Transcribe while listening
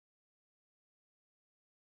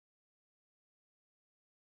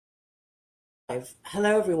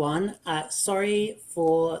Hello, everyone. Sorry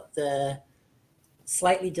for the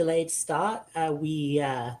slightly delayed start. We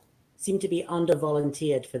seem to be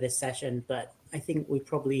under-volunteered for this session, but I think we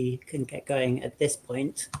probably can get going at this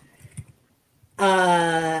point.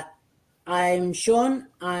 I'm Sean.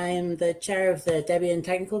 I'm the chair of the Debian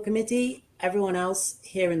Technical Committee. Everyone else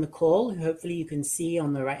here in the call, who hopefully you can see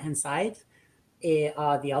on the right-hand side,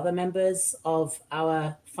 are the other members of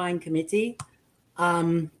our fine committee.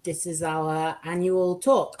 This is our annual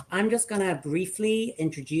talk. I'm just going to briefly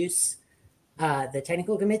introduce the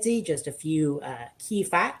technical committee, just a few key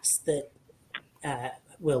facts that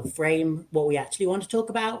will frame what we actually want to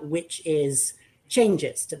talk about, which is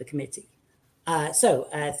changes to the committee.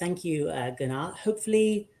 Thank you, Gunnar.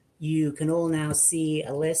 Hopefully you can all now see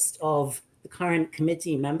a list of the current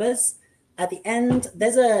committee members. At the end,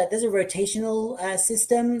 there's a rotational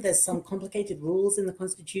system. There's some complicated rules in the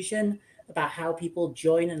Constitution about how people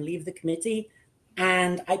join and leave the committee.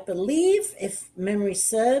 And I believe, if memory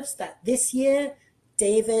serves, that this year,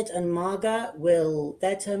 David and Marga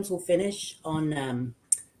their terms will finish on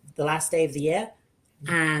the last day of the year.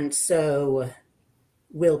 And so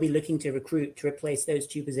we'll be looking to recruit to replace those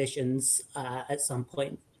two positions at some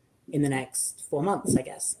point in the next 4 months, I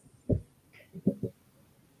guess.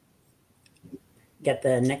 Get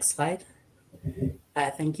the next slide.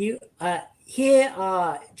 Thank you. Here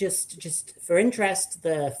are, just for interest,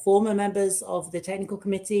 the former members of the technical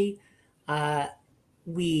committee.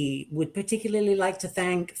 We would particularly like to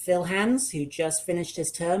thank Phil Hans, who just finished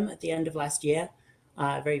his term at the end of last year.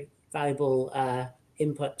 Very valuable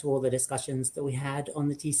input to all the discussions that we had on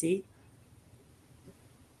the TC.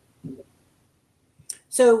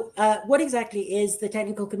 So what exactly is the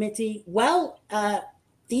technical committee? Well,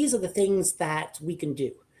 these are the things that we can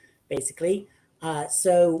do, basically.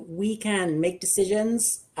 So we can make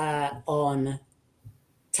decisions on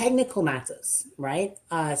technical matters, right?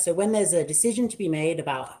 So when there's a decision to be made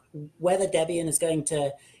about whether Debian is going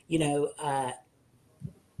to,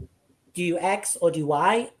 do X or do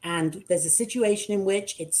Y, and there's a situation in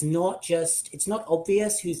which it's not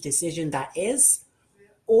obvious whose decision that is,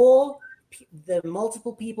 or the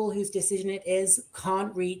multiple people whose decision it is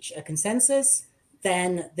can't reach a consensus,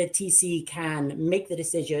 then the TC can make the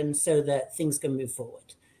decision so that things can move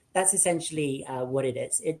forward. That's essentially what it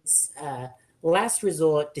is. It's a last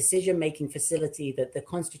resort decision-making facility that the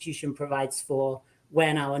Constitution provides for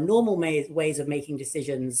when our normal ways of making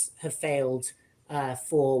decisions have failed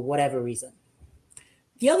for whatever reason.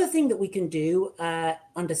 The other thing that we can do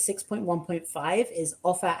under 6.1.5 is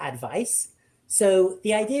offer advice. So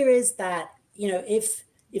the idea is that,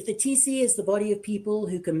 if the TC is the body of people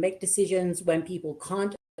who can make decisions when people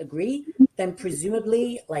can't agree, then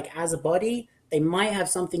presumably, like as a body, they might have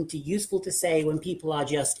something useful to say when people are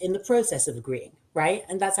just in the process of agreeing, right?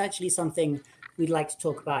 And that's actually something we'd like to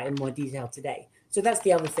talk about in more detail today. So that's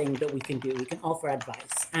the other thing that we can do. We can offer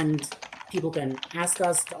advice, and people can ask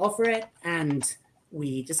us to offer it, and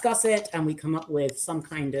we discuss it, and we come up with some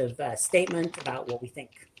kind of statement about what we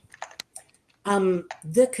think.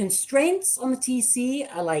 The constraints on the TC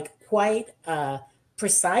are quite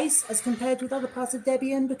precise as compared with other parts of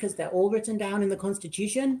Debian because they're all written down in the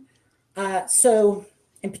Constitution. So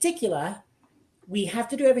in particular, we have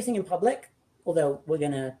to do everything in public, although we're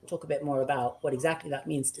going to talk a bit more about what exactly that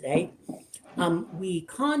means today. We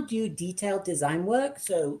can't do detailed design work.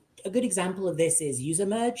 So a good example of this is user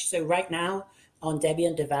merge. So right now on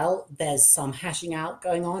Debian Devel, there's some hashing out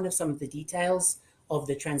going on of some of the details of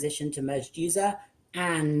the transition to merged user.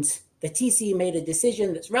 And the TC made a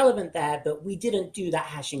decision that's relevant there, but we didn't do that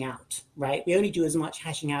hashing out, right? We only do as much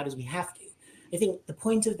hashing out as we have to. I think the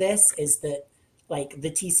point of this is that the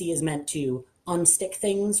TC is meant to unstick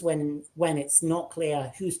things when it's not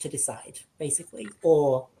clear who's to decide, basically,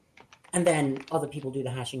 and then other people do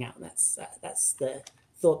the hashing out. That's the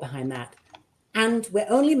thought behind that. And we're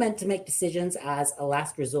only meant to make decisions as a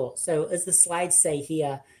last resort. So as the slides say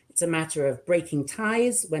here, it's a matter of breaking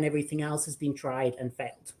ties when everything else has been tried and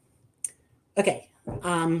failed. Okay,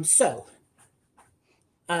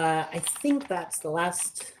 I think that's the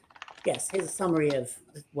last. Yes, here's a summary of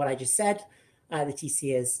what I just said. The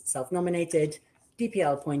TC is self-nominated,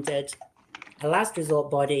 DPL appointed, a last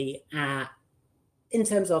resort body in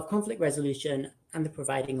terms of conflict resolution and the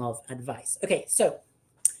providing of advice. Okay, so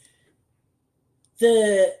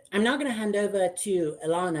I'm now going to hand over to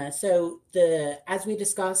Elana. So as we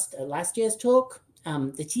discussed at last year's talk,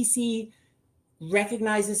 the TC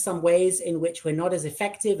recognizes some ways in which we're not as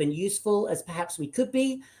effective and useful as perhaps we could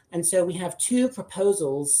be. And so we have two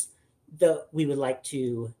proposals that we would like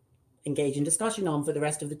to engage in discussion on for the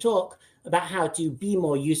rest of the talk about how to be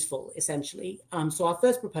more useful, essentially. So our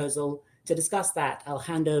first proposal to discuss that, I'll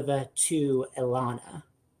hand over to Elana.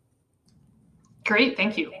 Great,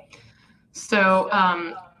 thank you. So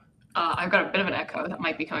I've got a bit of an echo that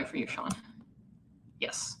might be coming from you, Sean.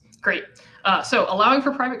 Yes, great. So allowing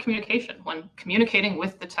for private communication when communicating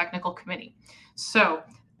with the technical committee. So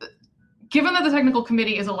given that the technical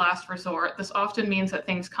committee is a last resort, this often means that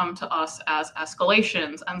things come to us as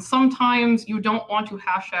escalations. And sometimes you don't want to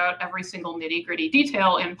hash out every single nitty-gritty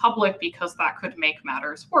detail in public because that could make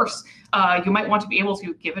matters worse. You might want to be able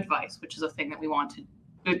to give advice, which is a thing that we want to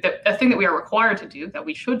a thing that we are required to do, that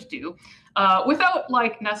we should do, without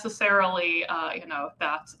like necessarily,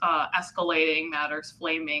 that escalating matters,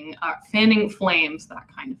 fanning flames, that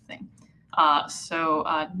kind of thing. So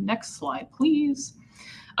next slide, please.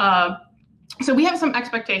 So we have some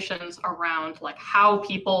expectations around like how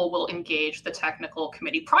people will engage the technical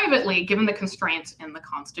committee privately, given the constraints in the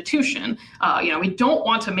Constitution. We don't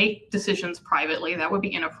want to make decisions privately. That would be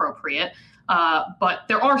inappropriate. But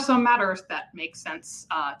there are some matters that make sense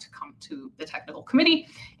to come to the technical committee.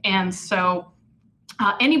 And so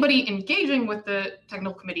anybody engaging with the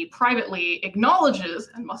technical committee privately acknowledges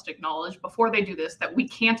and must acknowledge before they do this that we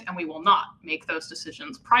can't and we will not make those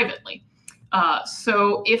decisions privately.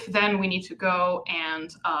 So if then we need to go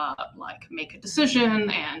and make a decision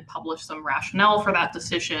and publish some rationale for that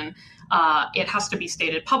decision, it has to be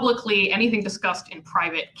stated publicly. Anything discussed in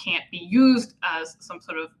private can't be used as some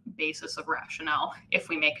sort of basis of rationale if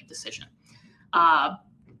we make a decision.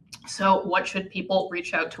 So what should people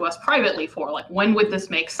reach out to us privately for? Like, when would this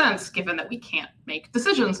make sense, given that we can't make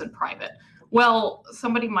decisions in private? Well,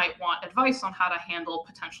 somebody might want advice on how to handle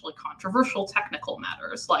potentially controversial technical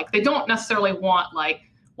matters. Like, they don't necessarily want like,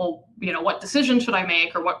 well, what decision should I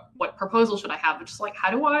make, or what proposal should I have? But just like,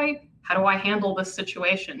 how do I handle this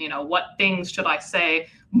situation? What things should I say?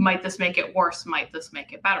 Might this make it worse? Might this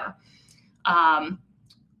make it better?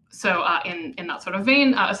 So in that sort of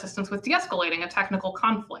vein, assistance with de-escalating a technical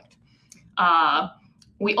conflict.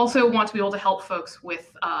 We also want to be able to help folks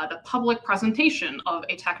with the public presentation of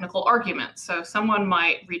a technical argument. So someone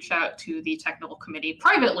might reach out to the technical committee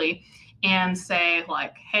privately and say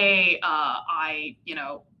like, hey,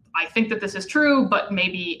 I think that this is true, but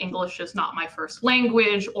maybe English is not my first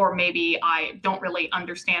language, or maybe I don't really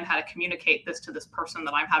understand how to communicate this to this person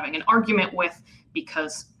that I'm having an argument with,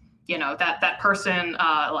 because that person,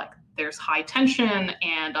 there's high tension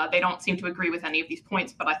and they don't seem to agree with any of these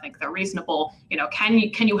points, but I think they're reasonable. Can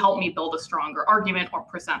you help me build a stronger argument or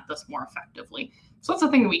present this more effectively? So that's a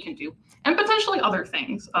thing that we can do, and potentially other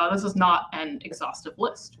things. This is not an exhaustive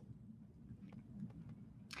list.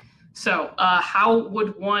 So how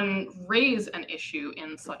would one raise an issue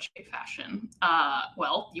in such a fashion?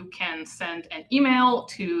 Well, you can send an email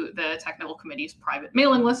to the technical committee's private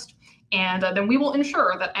mailing list, and then we will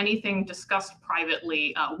ensure that anything discussed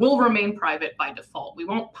privately will remain private by default. We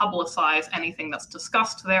won't publicize anything that's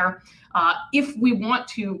discussed there. If we want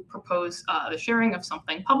to propose the sharing of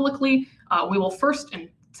something publicly, we will first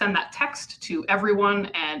send that text to everyone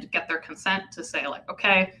and get their consent to say like,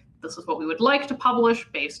 okay, this is what we would like to publish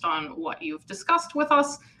based on what you've discussed with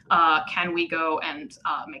us. Can we go and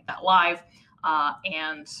make that live?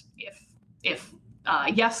 And if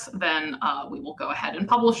yes, then we will go ahead and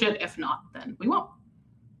publish it. If not, then we won't.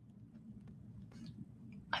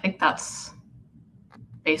 I think that's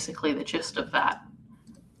basically the gist of that.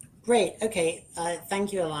 Great. Okay.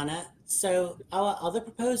 Thank you, Elana. So our other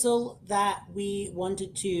proposal that we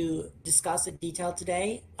wanted to discuss in detail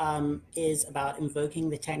today is about invoking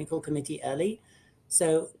the technical committee early.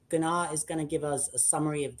 So Gunnar is going to give us a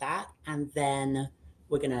summary of that, and then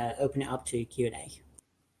we're going to open it up to Q&A.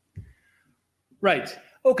 Right.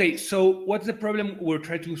 Okay. So what's the problem we're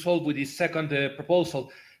trying to solve with this second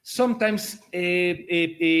proposal? Sometimes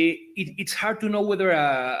it's hard to know whether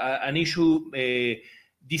an issue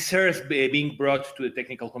deserves being brought to the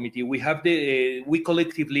technical committee. We have we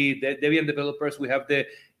collectively, the Debian developers, we have the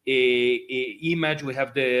image, we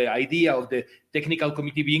have the idea of the technical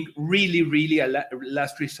committee being really a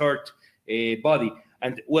last resort body.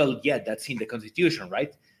 And well, yeah, that's in the Constitution,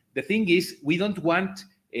 right? The thing is, we don't want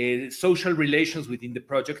social relations within the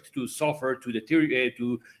project to suffer, to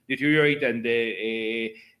deteriorate, and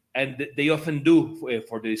they often do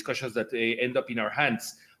for the discussions that end up in our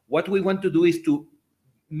hands. What we want to do is to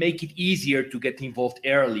make it easier to get involved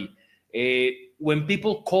early. When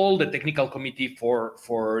people call the technical committee for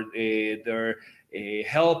their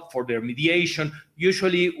help, for their mediation,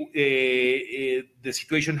 usually the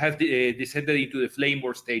situation has descended into the flame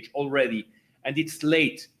war stage already, and it's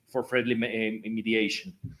late for friendly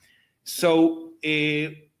mediation. So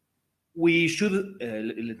we should,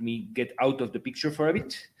 let me get out of the picture for a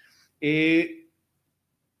bit.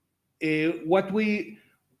 what we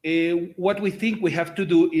think we have to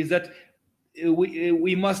do is that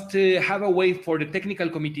we must have a way for the technical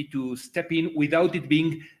committee to step in without it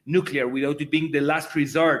being nuclear, without it being the last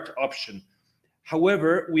resort option.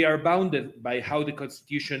 However, we are bounded by how the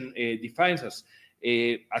Constitution defines us.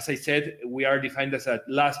 As I said, we are defined as a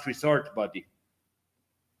last resort body.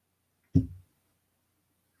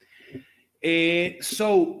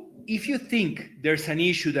 So if you think there's an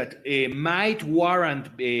issue that might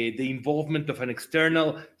warrant the involvement of an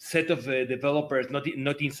external set of developers, not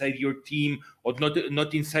inside your team, or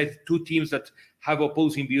not inside two teams that have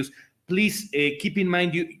opposing views, please keep in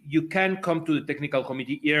mind you can come to the technical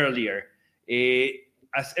committee earlier,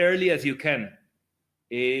 as early as you can.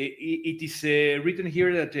 It is written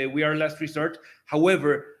here that we are last resort.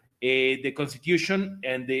 However, the Constitution,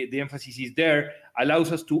 and the emphasis is there,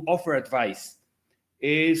 allows us to offer advice.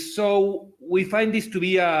 So we find this to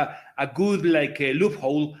be a good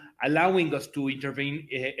loophole, allowing us to intervene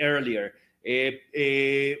earlier.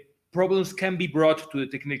 Problems can be brought to the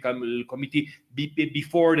technical committee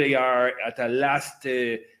before they are at a last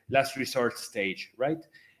resort stage, right?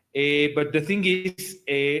 But the thing is,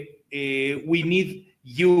 we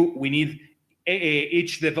need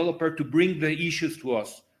each developer to bring the issues to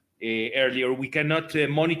us earlier. We cannot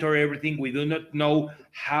monitor everything. We do not know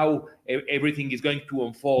how everything is going to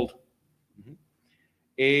unfold.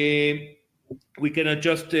 We cannot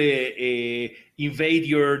just invade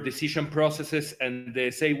your decision processes and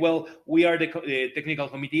say, well, we are the technical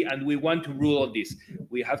committee and we want to rule on this.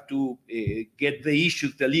 We have to get the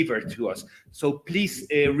issues delivered to us. So please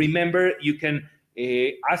remember, you can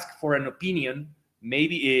ask for an opinion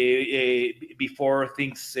maybe before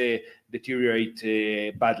things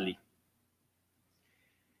deteriorate badly.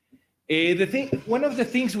 One of the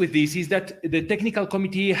things with this is that the technical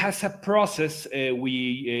committee has a process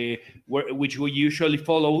which we usually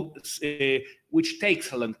follow, which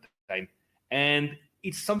takes a long time, and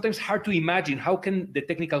it's sometimes hard to imagine how can the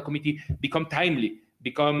technical committee become timely,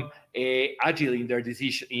 become agile in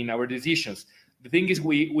our decisions. The thing is,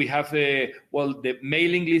 we have the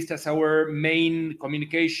mailing list as our main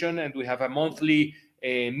communication, and we have a monthly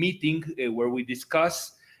meeting where we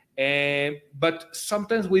discuss. But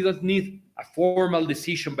sometimes we don't need a formal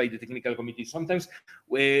decision by the technical committee. Sometimes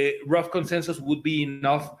rough consensus would be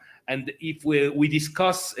enough. And if we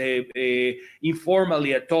discuss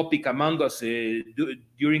informally a topic among us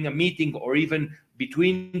during a meeting, or even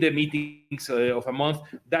between the meetings of a month,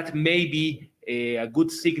 that may be a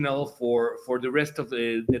good signal for the rest of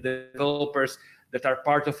the developers that are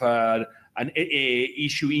part of an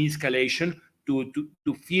issue escalation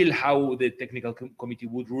to feel how the technical committee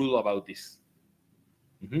would rule about this.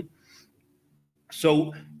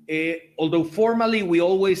 So, although formally we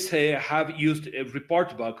always have used a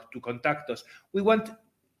report bug to contact us, we want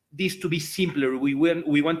this to be simpler. We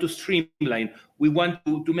want to streamline. We want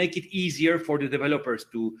to make it easier for the developers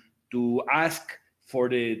to ask for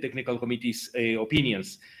the technical committee's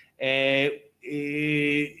opinions.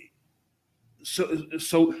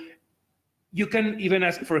 So you can even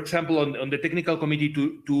ask, for example, on the technical committee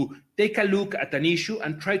to take a look at an issue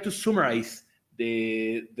and try to summarize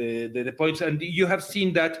the points. And you have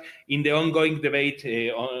seen that in the ongoing debate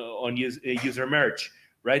on user merge,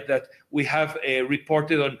 right? That we have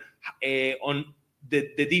reported on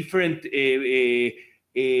the different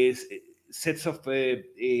sets of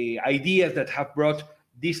ideas that have brought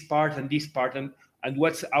this part and this part, and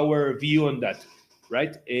what's our view on that,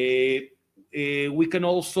 right? We can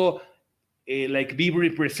also be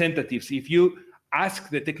representatives. If you ask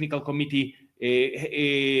the technical committee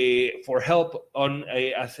for help on,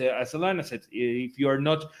 as Elana said, if you are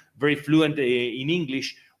not very fluent in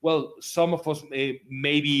English, well, some of us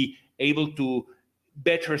may be able to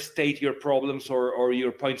better state your problems or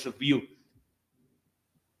your points of view.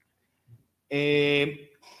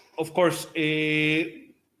 Of course, we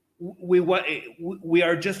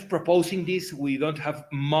are just proposing this. We don't have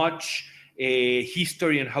much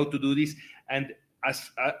history on how to do this, and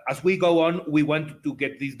as we go on, we want to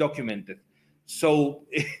get this documented. So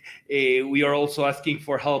we are also asking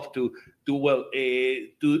for help to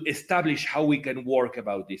establish how we can work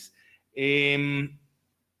about this. We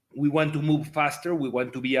want to move faster. We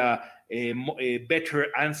want to be a better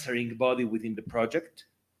answering body within the project.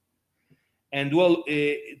 And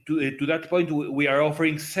to that point, we are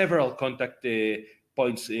offering several contact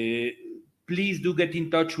points. Please do get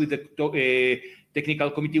in touch with the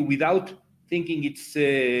technical committee without thinking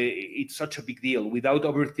it's such a big deal, without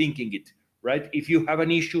overthinking it, right? If you have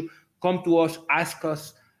an issue, come to us, ask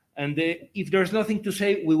us, and if there's nothing to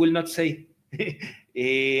say, we will not say.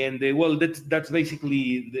 And well, that's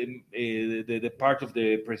basically the part of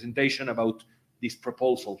the presentation about this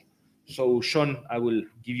proposal. So Sean, I will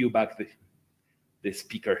give you back the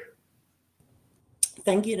speaker.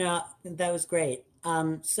 Thank you. No, that was great.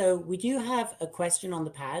 So we do have a question on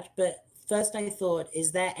the pad, but first I thought,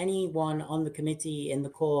 is there anyone on the committee in the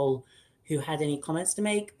call who had any comments to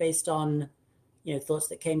make based on, thoughts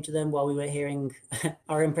that came to them while we were hearing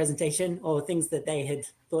our own presentation, or things that they had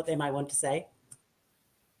thought they might want to say?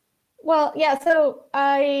 Well, yeah, so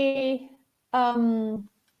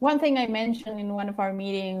one thing I mentioned in one of our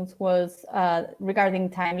meetings was regarding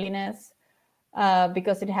timeliness,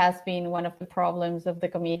 because it has been one of the problems of the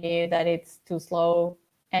committee that it's too slow,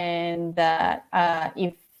 and that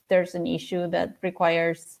if there's an issue that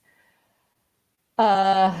requires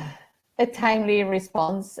a timely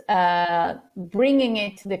response, bringing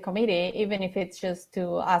it to the committee, even if it's just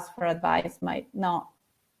to ask for advice, might not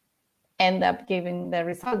end up giving the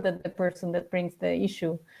result that the person that brings the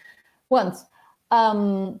issue wants.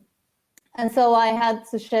 And so I had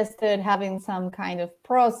suggested having some kind of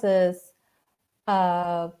process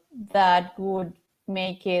that would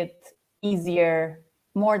make it easier,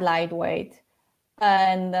 more lightweight,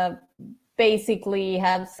 and basically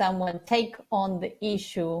have someone take on the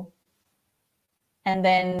issue, and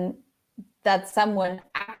then that someone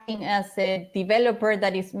acting as a developer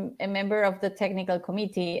that is a member of the technical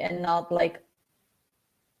committee and not like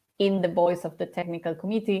in the voice of the technical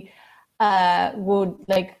committee would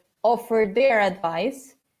like offer their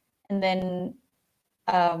advice, and then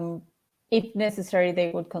if necessary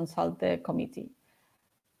they would consult the committee.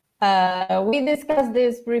 We discussed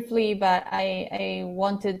this briefly, but I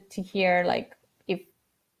wanted to hear like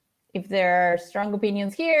if there are strong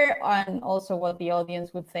opinions here, and also what the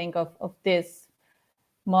audience would think of this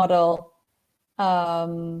model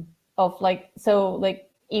of like, so like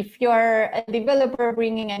if you're a developer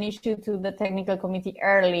bringing an issue to the technical committee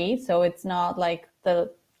early, so it's not like the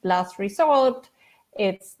last resort,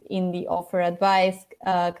 it's in the offer advice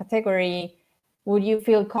category, would you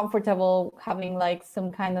feel comfortable having like some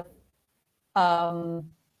kind of,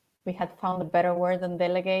 we had found a better word than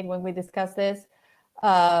delegate when we discussed this,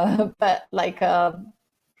 but like a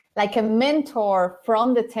mentor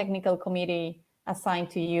from the technical committee assigned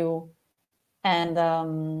to you, and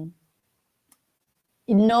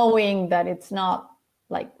knowing that it's not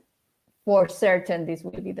like for certain this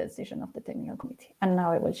will be the decision of the technical committee. And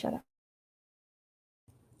now I will shut up.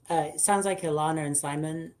 It sounds like Elana and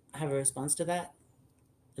Simon have a response to that.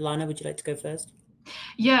 Elana, would you like to go first?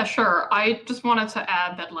 Yeah, sure. I just wanted to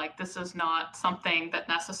add that like this is not something that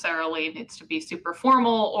necessarily needs to be super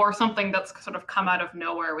formal or something that's sort of come out of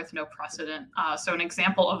nowhere with no precedent. So an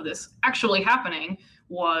example of this actually happening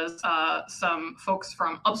was some folks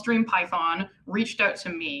from upstream Python reached out to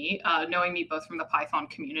me, knowing me both from the Python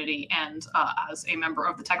community and as a member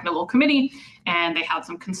of the technical committee, and they had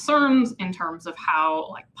some concerns in terms of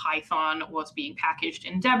how like Python was being packaged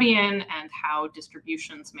in Debian and how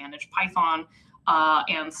distributions manage Python.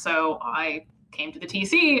 And so I came to the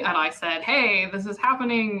TC and I said, hey, this is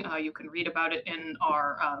happening. You can read about it in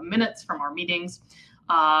our minutes from our meetings.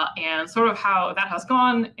 And sort of how that has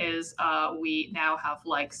gone is we now have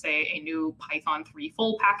like, say, a new Python 3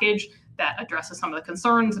 full package that addresses some of the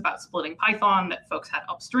concerns about splitting Python that folks had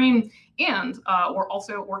upstream. And we're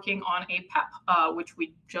also working on a PEP, which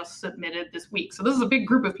we just submitted this week. So this is a big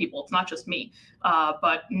group of people. It's not just me,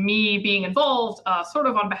 but me being involved sort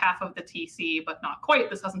of on behalf of the TC, but not quite.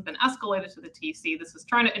 This hasn't been escalated to the TC. This is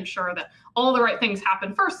trying to ensure that all the right things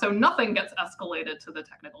happen first, so nothing gets escalated to the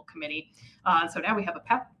technical committee. And so now we have a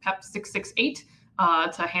PEP 668.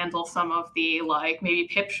 To handle some of the like maybe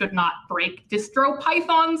pip should not break distro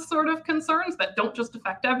Python sort of concerns that don't just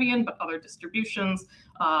affect Debian but other distributions.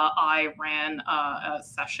 I ran a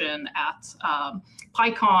session at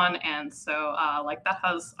PyCon, and so like that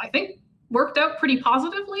has, I think, worked out pretty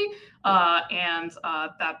positively. And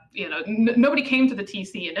that, you know, nobody came to the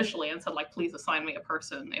TC initially and said like, please assign me a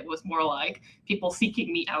person. It was more like people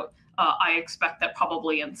seeking me out. I expect that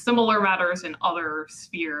probably in similar matters in other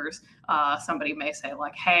spheres, somebody may say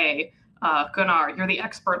like, hey, Gunnar, you're the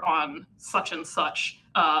expert on such and such.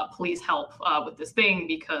 Please help with this thing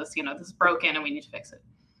because, you know, this is broken and we need to fix it.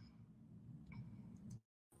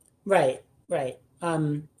 Right.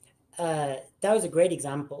 That was a great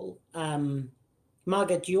example.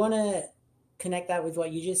 Margaret, do you want to connect that with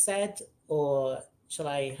what you just said, or shall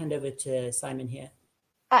I hand over to Simon here?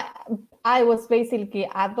 I was basically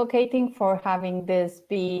advocating for having this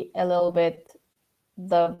be a little bit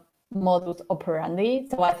the modus operandi.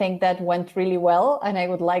 So I think that went really well, and I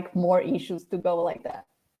would like more issues to go like that.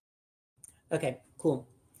 Okay, cool.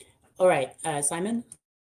 All right, Simon?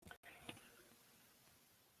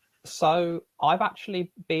 So I've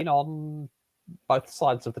actually been on both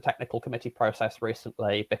sides of the technical committee process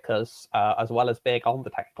recently because as well as being on the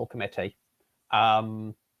technical committee, I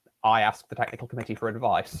asked the technical committee for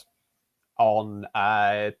advice on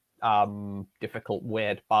a difficult,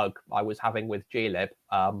 weird bug I was having with glib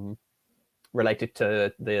related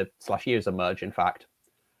to the /user merge, in fact.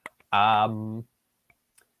 And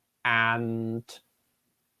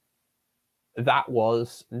that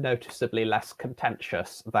was noticeably less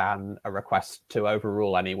contentious than a request to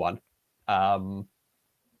overrule anyone. And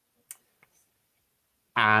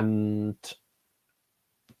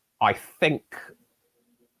I think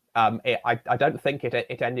I don't think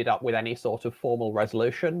it ended up with any sort of formal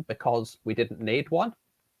resolution because we didn't need one,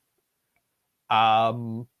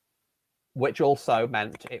 which also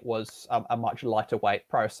meant it was a much lighter weight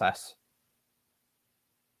process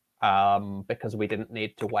because we didn't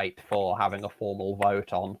need to wait for having a formal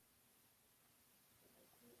vote on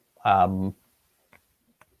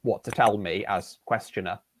what to tell me as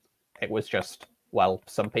questioner. It was just, well,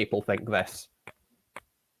 some people think this.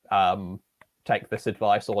 Take this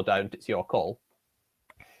advice or don't, it's your call.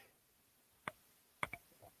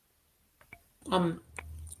 I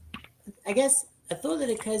guess a thought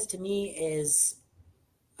that occurs to me is,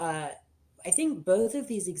 I think both of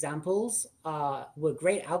these examples were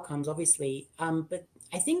great outcomes, obviously, but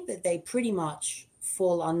I think that they pretty much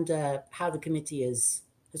fall under how the committee has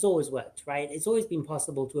always worked, right? It's always been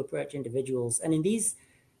possible to approach individuals. And in these,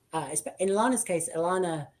 in Elana's case,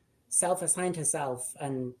 Elana self-assigned herself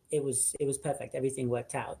and it was perfect. Everything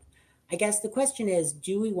worked out. I guess the question is,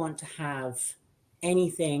 do we want to have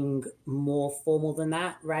anything more formal than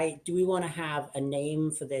that, right? Do we want to have a name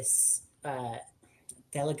for this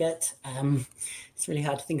delegate? It's really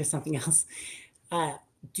hard to think of something else.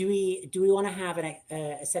 Do we want to have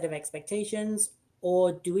a set of expectations,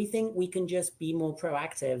 or do we think we can just be more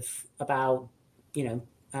proactive about,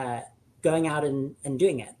 going out and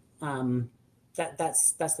doing it?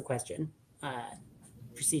 That's the question,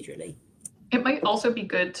 procedurally. It might also be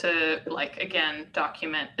good to, again,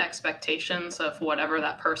 document expectations of whatever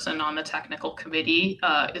that person on the technical committee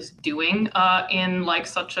is doing in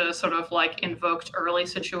such a sort of invoked early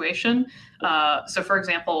situation. So for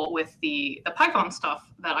example, with the Python stuff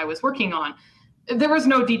that I was working on, there was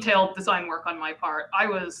no detailed design work on my part. I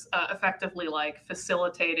was effectively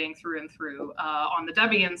facilitating through and through. On the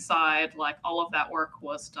Debian side, all of that work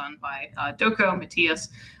was done by Doko, Matthias,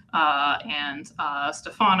 and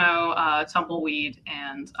Stefano, Tumbleweed,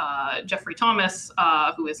 and Jeffrey Thomas,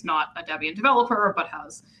 who is not a Debian developer, but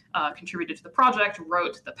has contributed to the project,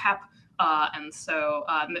 wrote the PEP, and so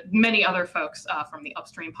many other folks from the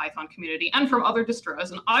upstream Python community and from other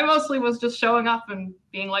distros. And I mostly was just showing up and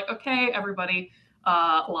being like, okay, everybody,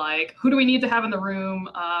 who do we need to have in the room?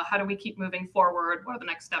 How do we keep moving forward? What are the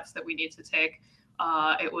next steps that we need to take?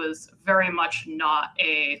 It was very much not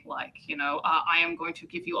a I am going to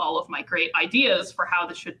give you all of my great ideas for how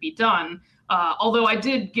this should be done. Although I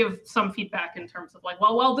did give some feedback in terms of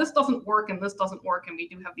well, this doesn't work and this doesn't work and we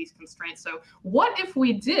do have these constraints. So what if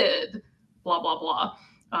we did blah, blah, blah?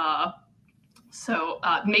 So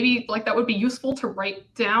maybe that would be useful to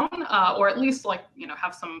write down or at least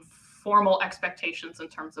have some formal expectations in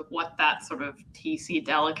terms of what that sort of TC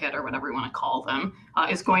delegate or whatever you want to call them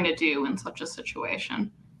is going to do in such a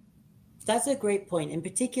situation. That's a great point. In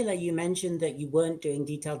particular, you mentioned that you weren't doing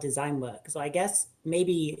detailed design work. So I guess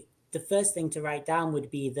maybe the first thing to write down would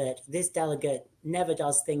be that this delegate never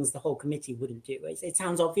does things the whole committee wouldn't do. It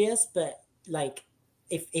sounds obvious, but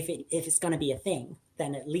if it's going to be a thing,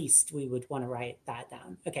 then at least we would want to write that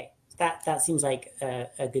down. Okay, that seems like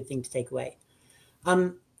a good thing to take away.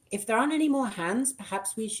 If there aren't any more hands,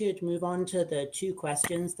 perhaps we should move on to the two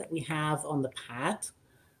questions that we have on the pad.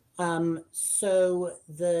 So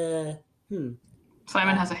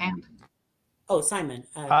Simon has a hand. Oh, Simon.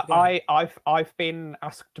 I've been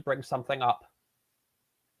asked to bring something up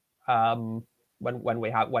when we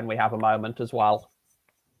have a moment as well.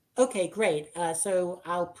 Okay, great. So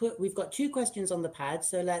we've got two questions on the pad,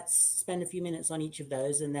 so let's spend a few minutes on each of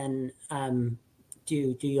those and then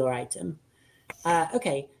do your item.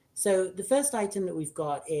 Okay, so the first item that we've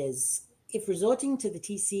got is, if resorting to the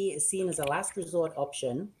TC is seen as a last resort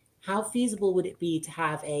option, how feasible would it be to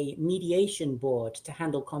have a mediation board to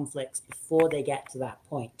handle conflicts before they get to that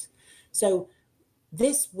point? So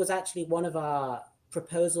this was actually one of our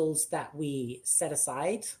proposals that we set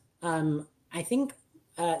aside. I think,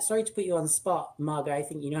 sorry to put you on the spot, Marga, I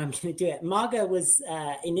think you know I'm going to do it. Marga was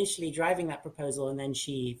initially driving that proposal and then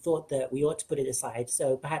she thought that we ought to put it aside.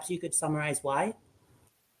 So perhaps you could summarize why?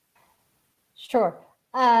 Sure.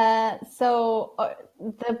 The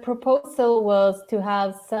proposal was to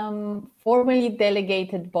have some formally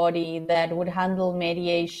delegated body that would handle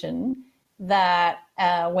mediation. That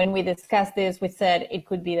when we discussed this, we said it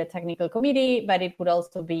could be the technical committee, but it could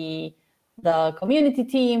also be the community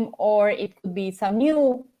team, or it could be some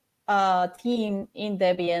new team in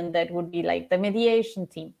Debian that would be like the mediation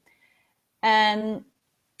team. And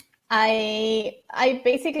I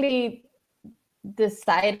basically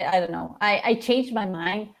decided, I don't know, I changed my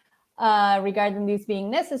mind regarding this being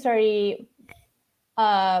necessary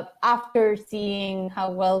after seeing how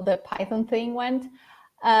well the Python thing went.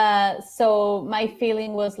 So my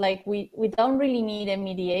feeling was like, we don't really need a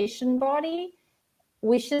mediation body.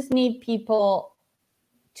 We just need people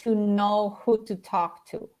to know who to talk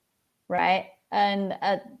to, right? And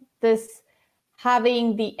this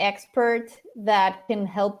having the expert that can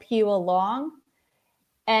help you along.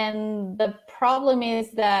 And the problem is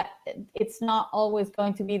that it's not always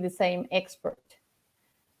going to be the same expert.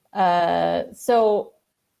 So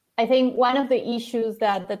I think one of the issues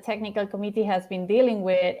that the technical committee has been dealing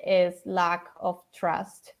with is lack of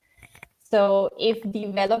trust. So if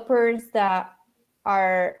developers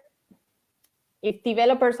are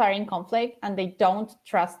in conflict and they don't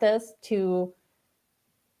trust us to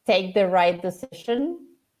take the right decision,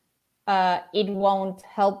 it won't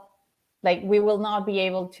help. Like, we will not be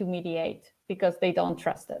able to mediate because they don't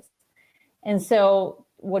trust us. And so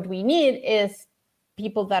what we need is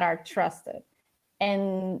people that are trusted.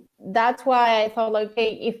 And that's why I thought, like,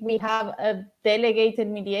 okay, if we have a delegated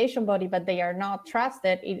mediation body, but they are not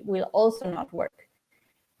trusted, it will also not work.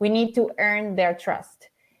 We need to earn their trust.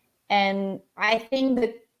 And I think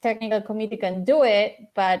the technical committee can do it,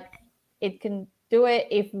 but it can do it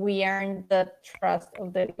if we earn the trust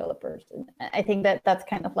of the developers. And I think that that's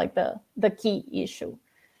kind of like the key issue.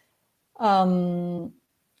 I'm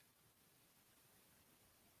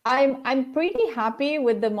pretty happy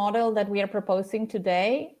with the model that we are proposing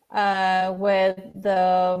today, with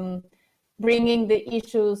the bringing the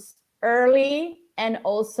issues early and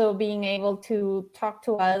also being able to talk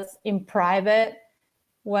to us in private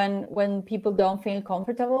when people don't feel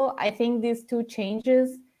comfortable. I think these two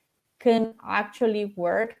changes can actually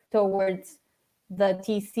work towards the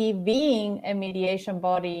TC being a mediation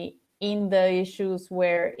body in the issues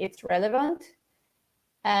where it's relevant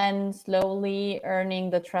and slowly earning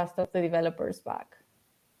the trust of the developers back.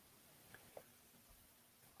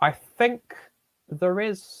 I think there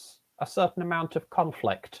is a certain amount of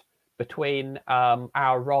conflict between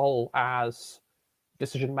our role as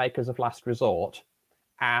decision makers of last resort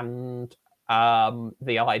and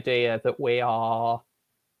the idea that we are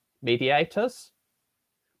mediators.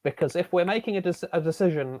 Because if we're making a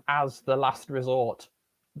decision as the last resort,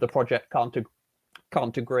 the project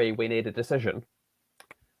can't agree, we need a decision,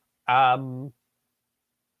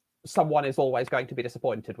 someone is always going to be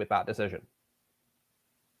disappointed with that decision.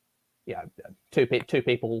 Yeah, two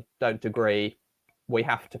people don't agree, we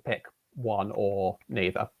have to pick one or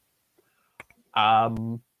neither.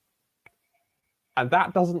 And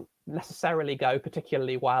that doesn't necessarily go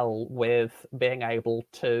particularly well with being able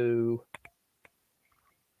to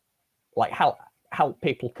like help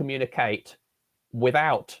people communicate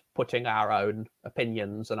without putting our own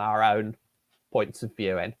opinions and our own points of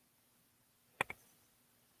view in.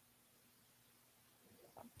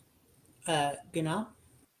 Gunnar?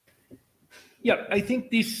 Yeah, I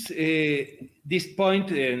think this point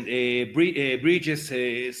bridges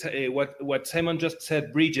what Simon just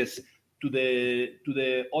said, bridges to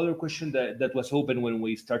the other question that was open when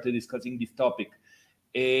we started discussing this topic.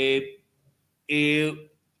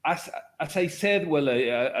 As I said, well,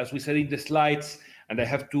 as we said in the slides, and I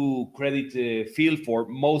have to credit Phil for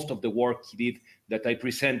most of the work he did that I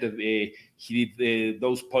presented. He did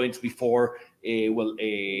those points before,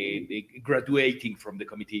 graduating from the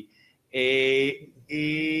committee.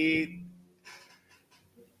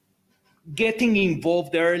 Getting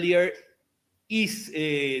involved earlier is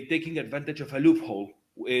taking advantage of a loophole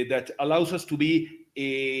that allows us to be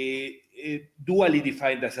dually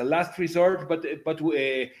defined as a last resort, but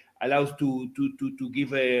allows to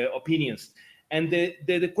give opinions. And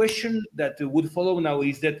the question that would follow now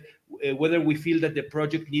is that whether we feel that the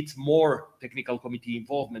project needs more technical committee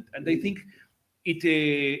involvement. And I think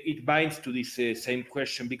it binds to this same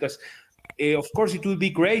question, because of course it would be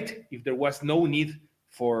great if there was no need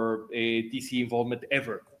for TC involvement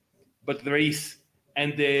ever, but there is.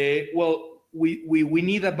 And we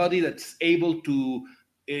need a body that's able to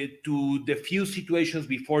diffuse situations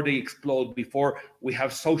before they explode, before we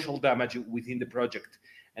have social damage within the project.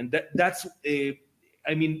 And that's,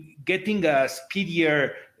 I mean, getting a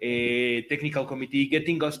speedier technical committee,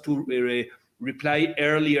 getting us to reply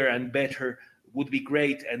earlier and better would be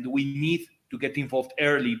great, and we need to get involved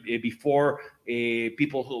early before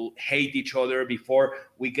people who hate each other, before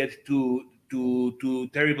we get to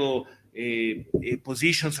terrible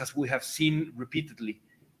positions as we have seen repeatedly.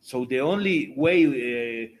 So the only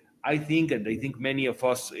way I think, and I think many of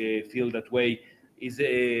us feel that way, is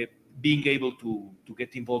being able to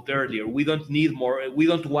get involved earlier. We don't need more. We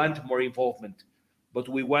don't want more involvement, but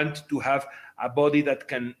we want to have a body that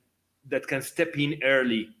can step in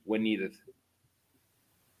early when needed.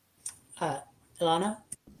 Elana?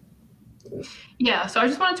 Yeah, so I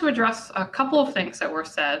just wanted to address a couple of things that were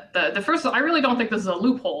said. The first is I really don't think this is a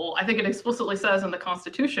loophole. I think it explicitly says in the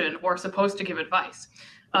Constitution we're supposed to give advice.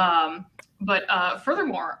 But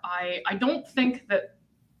furthermore, I don't think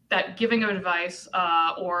that giving advice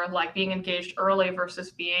or like being engaged early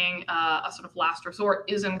versus being a sort of last resort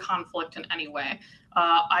is in conflict in any way.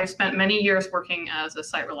 I spent many years working as a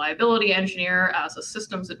site reliability engineer, as a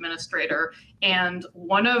systems administrator, and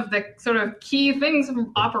one of the sort of key things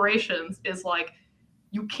in operations is like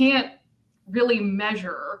you can't really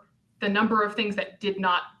measure the number of things that did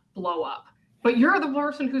not blow up. But you're the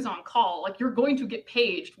person who's on call. Like you're going to get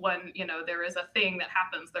paged when there is a thing that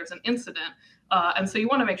happens, there's an incident. And so you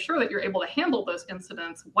want to make sure that you're able to handle those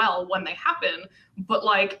incidents well when they happen. But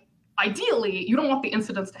like ideally, you don't want the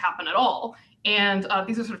incidents to happen at all. And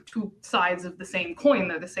these are sort of two sides of the same coin.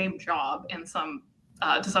 They're the same job in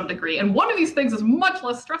to some degree. And one of these things is much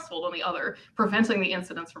less stressful than the other, preventing the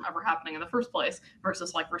incidents from ever happening in the first place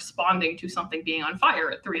versus like responding to something being on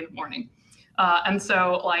fire at 3 a.m. And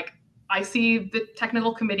so like, I see the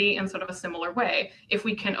technical committee in sort of a similar way. If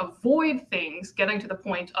we can avoid things getting to the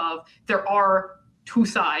point of there are two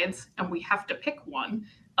sides and we have to pick one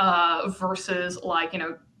versus like,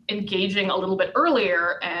 engaging a little bit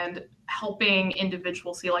earlier and helping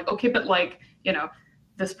individuals see like, okay, but like,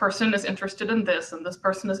 this person is interested in this and this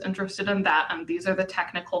person is interested in that. And these are the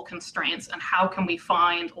technical constraints. And how can we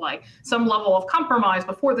find like some level of compromise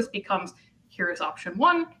before this becomes here's option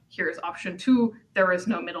 1, here's option 2, there is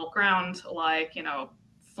no middle ground, like,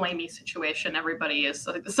 flamey situation. Everybody is,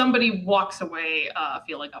 somebody walks away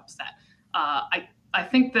feeling upset. I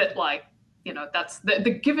think that like, that's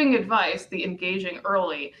the giving advice, the engaging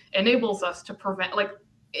early enables us to prevent, like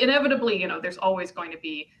inevitably, there's always going to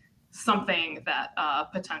be something that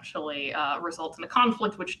potentially results in a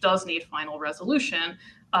conflict, which does need final resolution.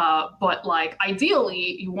 But like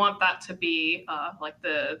ideally, you want that to be like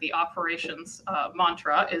the operations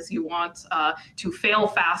mantra is you want to fail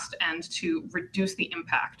fast and to reduce the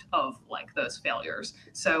impact of like those failures.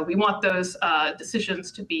 So we want those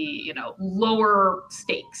decisions to be lower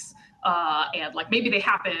stakes and like maybe they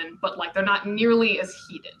happen, but like they're not nearly as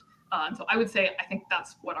heated. And so I would say I think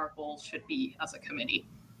that's what our goals should be as a committee.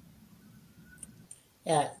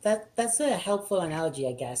 Yeah, that's a helpful analogy,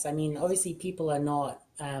 I guess. I mean, obviously people are not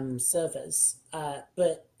servers,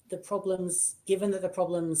 but the problems, given that the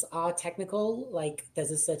problems are technical, like there's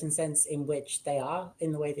a certain sense in which they are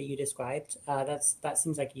in the way that you described. That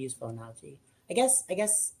seems like a useful analogy. I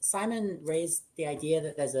guess Simon raised the idea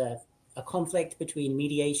that there's a conflict between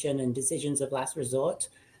mediation and decisions of last resort.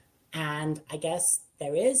 And I guess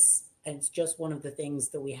there is, and it's just one of the things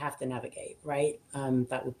that we have to navigate, right?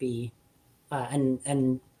 That would be,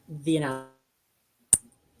 and the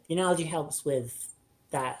analogy helps with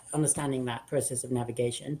that, understanding that process of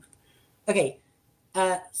navigation. Okay,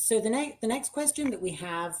 so the next question that we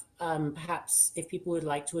have, perhaps if people would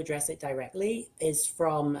like to address it directly, is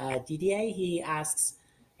from Didier. He asks,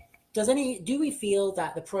 do we feel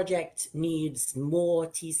that the project needs more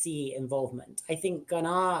TC involvement? I think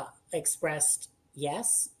Gunnar expressed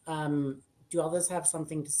yes. Do others have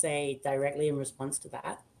something to say directly in response to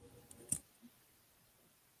that?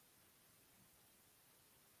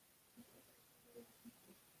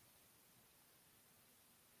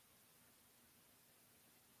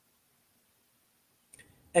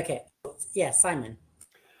 Okay, yeah, Simon.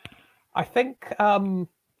 I think, I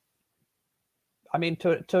mean,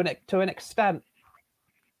 to an extent,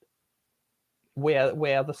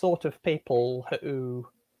 we're the sort of people who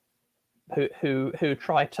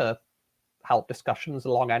try to help discussions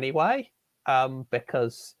along anyway,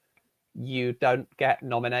 because you don't get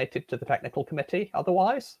nominated to the technical committee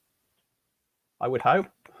otherwise, I would hope.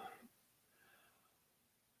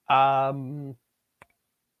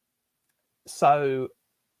 So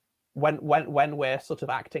when we're sort of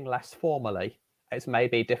acting less formally, it's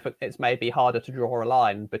maybe harder to draw a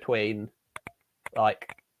line between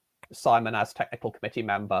like Simon as technical committee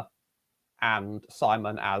member and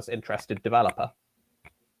Simon as interested developer.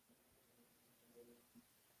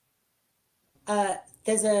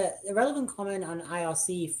 there's a relevant comment on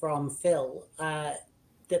IRC from Phil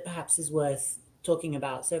that perhaps is worth talking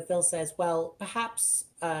about. So Phil says, well, perhaps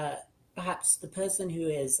the person who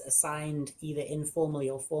is assigned either informally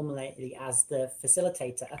or formally as the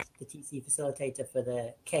facilitator, the TC facilitator for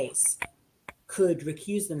the case, could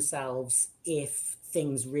recuse themselves if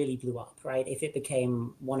things really blew up, right? If it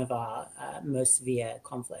became one of our most severe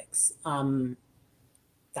conflicts.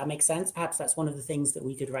 That makes sense. Perhaps that's one of the things that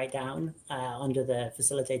we could write down under the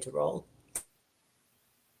facilitator role.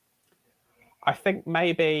 I think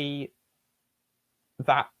maybe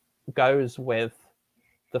that goes with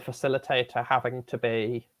the facilitator having to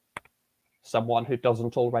be someone who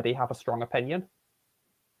doesn't already have a strong opinion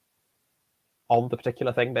on the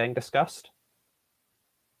particular thing being discussed.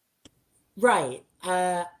 Right.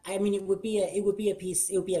 I mean, it would be a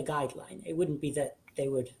guideline. It wouldn't be that they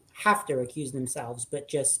would have to recuse themselves, but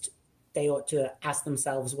just they ought to ask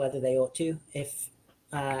themselves whether they ought to.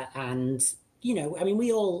 And you know, I mean,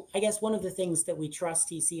 I guess one of the things that we trust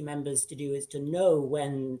TC members to do is to know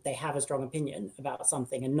when they have a strong opinion about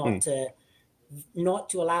something, and not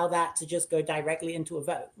to allow that to just go directly into a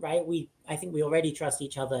vote, right? I think we already trust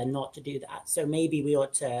each other not to do that. So maybe we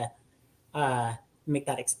ought to make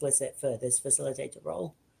that explicit for this facilitator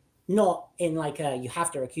role, not in like you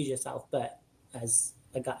have to recuse yourself, but as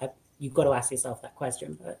a guy, you've got to ask yourself that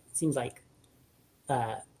question. But it seems like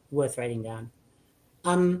worth writing down.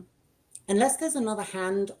 Unless there's another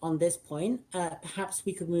hand on this point, perhaps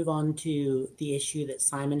we could move on to the issue that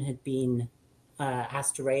Simon had been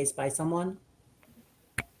asked to raise by someone.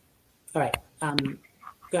 All right,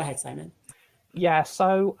 go ahead, Simon. Yeah,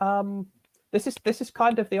 so this is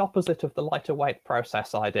kind of the opposite of the lighter weight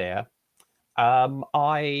process idea.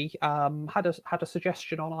 I had a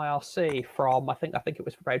suggestion on IRC from I think it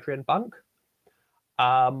was from Adrian Bunk,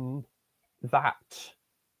 that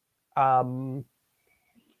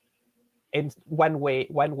when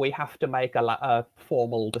we have to make a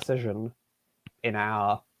formal decision in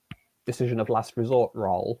our decision of last resort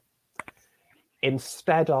role,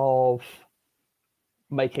 instead of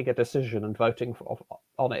making a decision and voting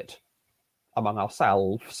on it among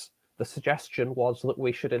ourselves, the suggestion was that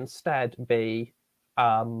we should instead be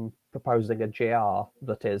proposing a GR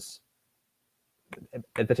that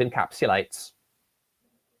encapsulates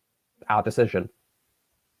our decision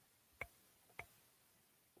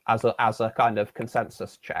as a kind of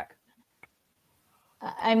consensus check.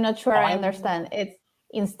 I'm not sure I understand. It's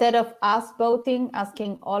instead of us voting,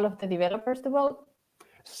 asking all of the developers to vote?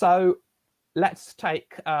 So let's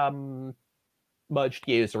take merged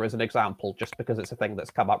user as an example, just because it's a thing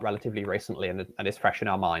that's come up relatively recently and is fresh in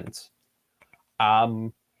our minds.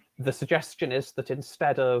 The suggestion is that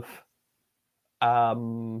instead of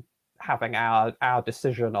having our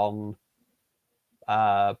decision on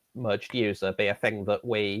merged user be a thing that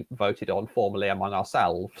we voted on formally among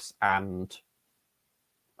ourselves and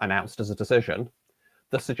announced as a decision,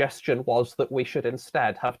 the suggestion was that we should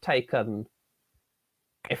instead have taken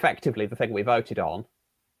effectively the thing we voted on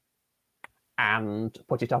and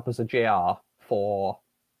put it up as a GR for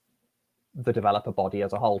the developer body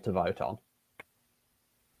as a whole to vote on.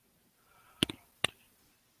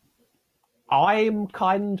 I'm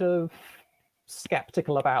kind of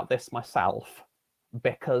skeptical about this myself,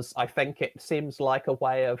 because I think it seems like a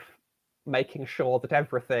way of making sure that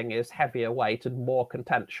everything is heavier weight and more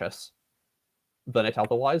contentious than it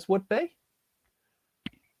otherwise would be.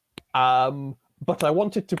 But I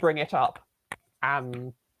wanted to bring it up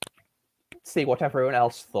and see what everyone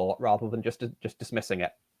else thought, rather than just dismissing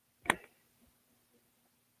it.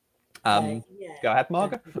 Yeah. Go ahead,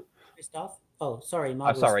 Margaret. Christoph? Oh, sorry,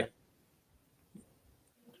 Margaret. Sorry.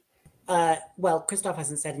 Well, Christoph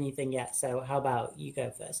hasn't said anything yet, so how about you go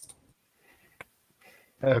first?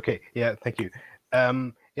 Okay, yeah, thank you.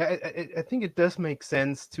 Yeah, I think it does make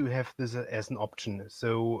sense to have this as an option.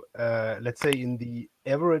 So let's say in the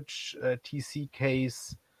average TC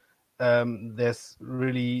case, there's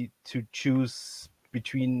really to choose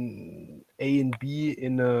between A and B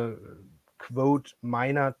in a quote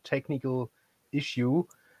minor technical issue,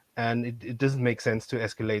 and it doesn't make sense to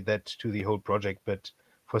escalate that to the whole project. But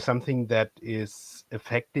for something that is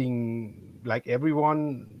affecting like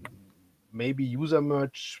everyone, maybe user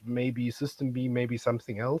merge, maybe system B, maybe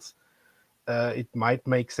something else, it might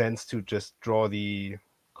make sense to just draw the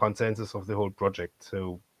consensus of the whole project.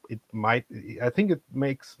 So I think it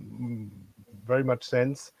makes very much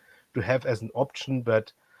sense to have as an option,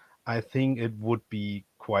 but I think it would be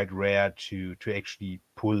quite rare to actually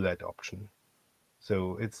pull that option.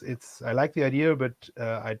 So I like the idea, but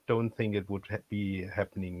I don't think it would be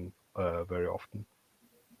happening very often.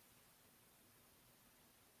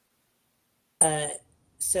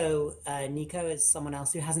 So Niko is someone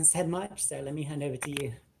else who hasn't said much, so let me hand over to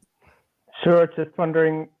you. Sure, just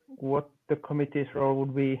wondering what the committee's role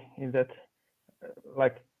would be in that,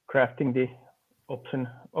 like crafting the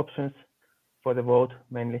options for the vote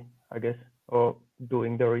mainly, I guess, or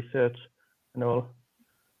doing the research and all.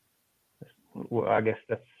 Well, I guess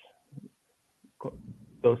that's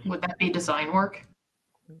those. Would that be design work?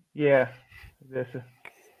 Yeah, there's a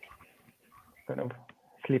kind of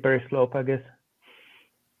slippery slope, I guess.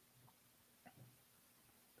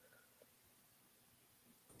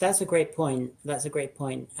 That's a great point. That's a great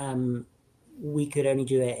point. We could only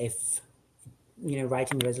do it if,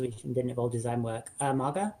 writing a resolution didn't involve design work.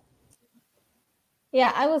 Marga?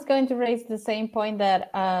 Yeah, I was going to raise the same point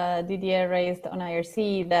that Didier raised on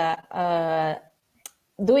IRC, that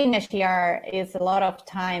doing a GR is a lot of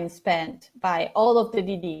time spent by all of the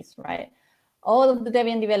DDs, right? All of the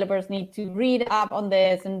Debian developers need to read up on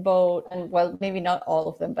this and vote, and well, maybe not all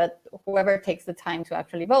of them, but whoever takes the time to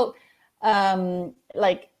actually vote.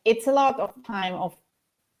 It's a lot of time of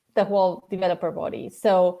the whole developer body.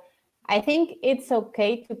 So I think it's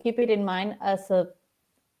okay to keep it in mind as an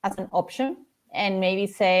option, and maybe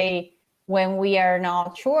say when we are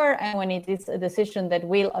not sure and when it is a decision that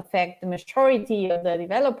will affect the majority of the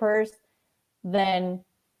developers, then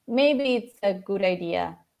maybe it's a good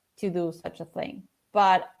idea to do such a thing.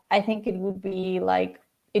 But I think it would be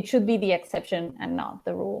it should be the exception and not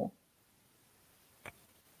the rule.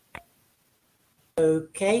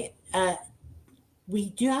 Okay, we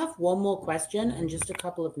do have one more question and just a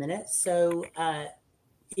couple of minutes. So I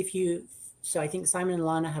think Simon and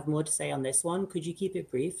Elana have more to say on this one. Could you keep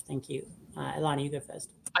it brief? Thank you. Elana, you go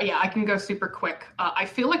first. Yeah, I can go super quick. I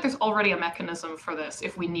feel like there's already a mechanism for this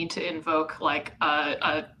if we need to invoke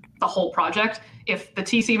the whole project. If the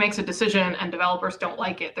TC makes a decision and developers don't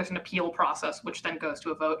like it, there's an appeal process, which then goes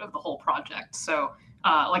to a vote of the whole project. So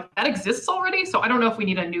that exists already. So I don't know if we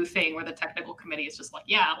need a new thing where the technical committee is just like,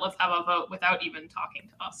 yeah, let's have a vote without even talking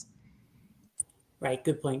to us. Right,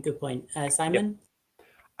 good point, good point. Simon?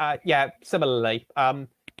 Yep. Yeah, similarly,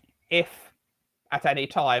 if at any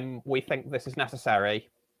time we think this is necessary,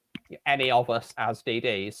 any of us as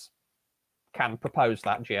DDs can propose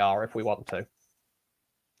that GR if we want to.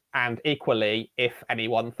 And equally, if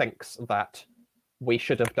anyone thinks that we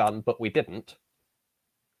should have done but we didn't,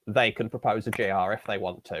 they can propose a GR if they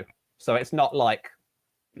want to. So it's not like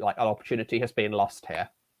an opportunity has been lost here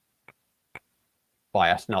by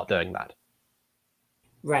us not doing that.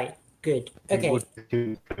 Right, good.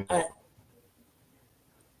 Okay.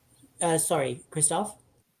 Sorry, Christoph?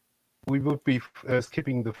 We would be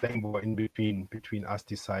skipping the flame war in between us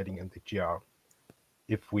deciding and the GR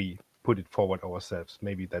if we put it forward ourselves.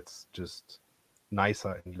 Maybe that's just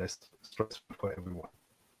nicer and less stressful for everyone.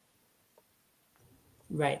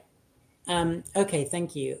 Right. Okay,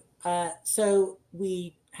 thank you. So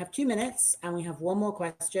we have 2 minutes and we have one more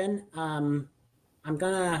question. I'm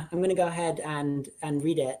gonna go ahead and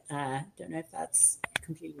read it. Don't know if that's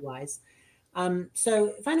completely wise.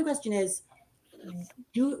 So final question is,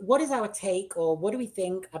 what is our take, or what do we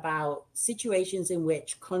think about situations in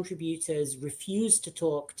which contributors refuse to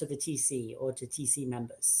talk to the TC or to TC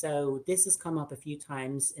members? So this has come up a few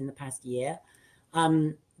times in the past year.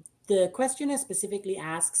 The questioner specifically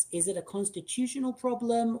asks, is it a constitutional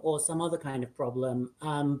problem or some other kind of problem?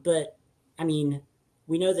 But I mean,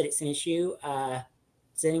 we know that it's an issue.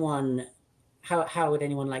 Does anyone, how would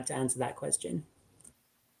anyone like to answer that question?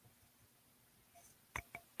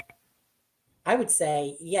 I would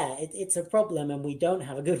say, yeah, it's a problem and we don't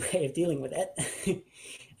have a good way of dealing with it.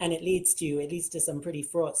 And it leads to some pretty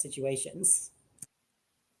fraught situations.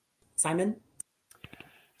 Simon?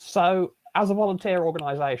 So as a volunteer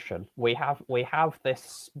organization, we have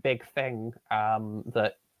this big thing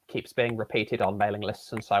that keeps being repeated on mailing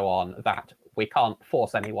lists and so on, that we can't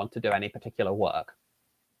force anyone to do any particular work.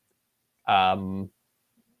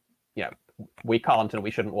 We can't and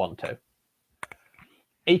we shouldn't want to.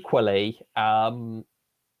 Equally,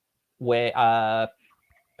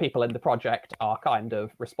 people in the project are kind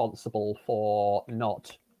of responsible for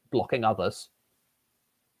not blocking others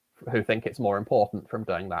who think it's more important from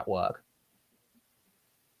doing that work.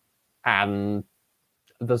 And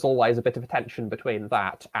there's always a bit of a tension between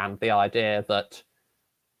that and the idea that,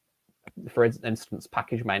 for instance,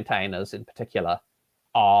 package maintainers in particular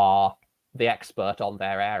are the expert on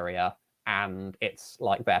their area and it's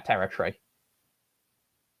like their territory.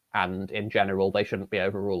 And in general, they shouldn't be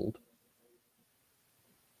overruled.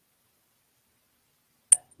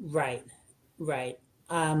 Right.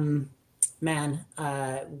 Man,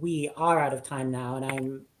 we are out of time now,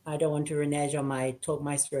 and I don't want to renege on my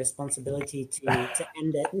Talkmeister responsibility to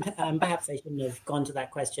end it. Perhaps I shouldn't have gone to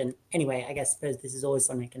that question. Anyway, I suppose this is always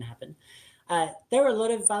something that can happen. There were a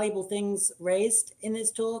lot of valuable things raised in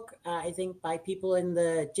this talk, I think, by people in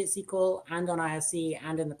the Jitsi call and on IRC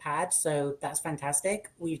and in the pad. So that's fantastic.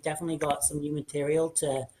 We've definitely got some new material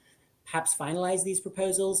to perhaps finalize these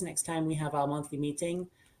proposals next time we have our monthly meeting.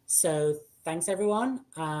 So thanks, everyone.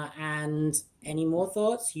 And any more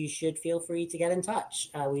thoughts, you should feel free to get in touch.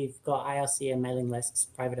 We've got IRC and mailing lists,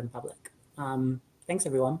 private and public. Thanks,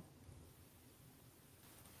 everyone.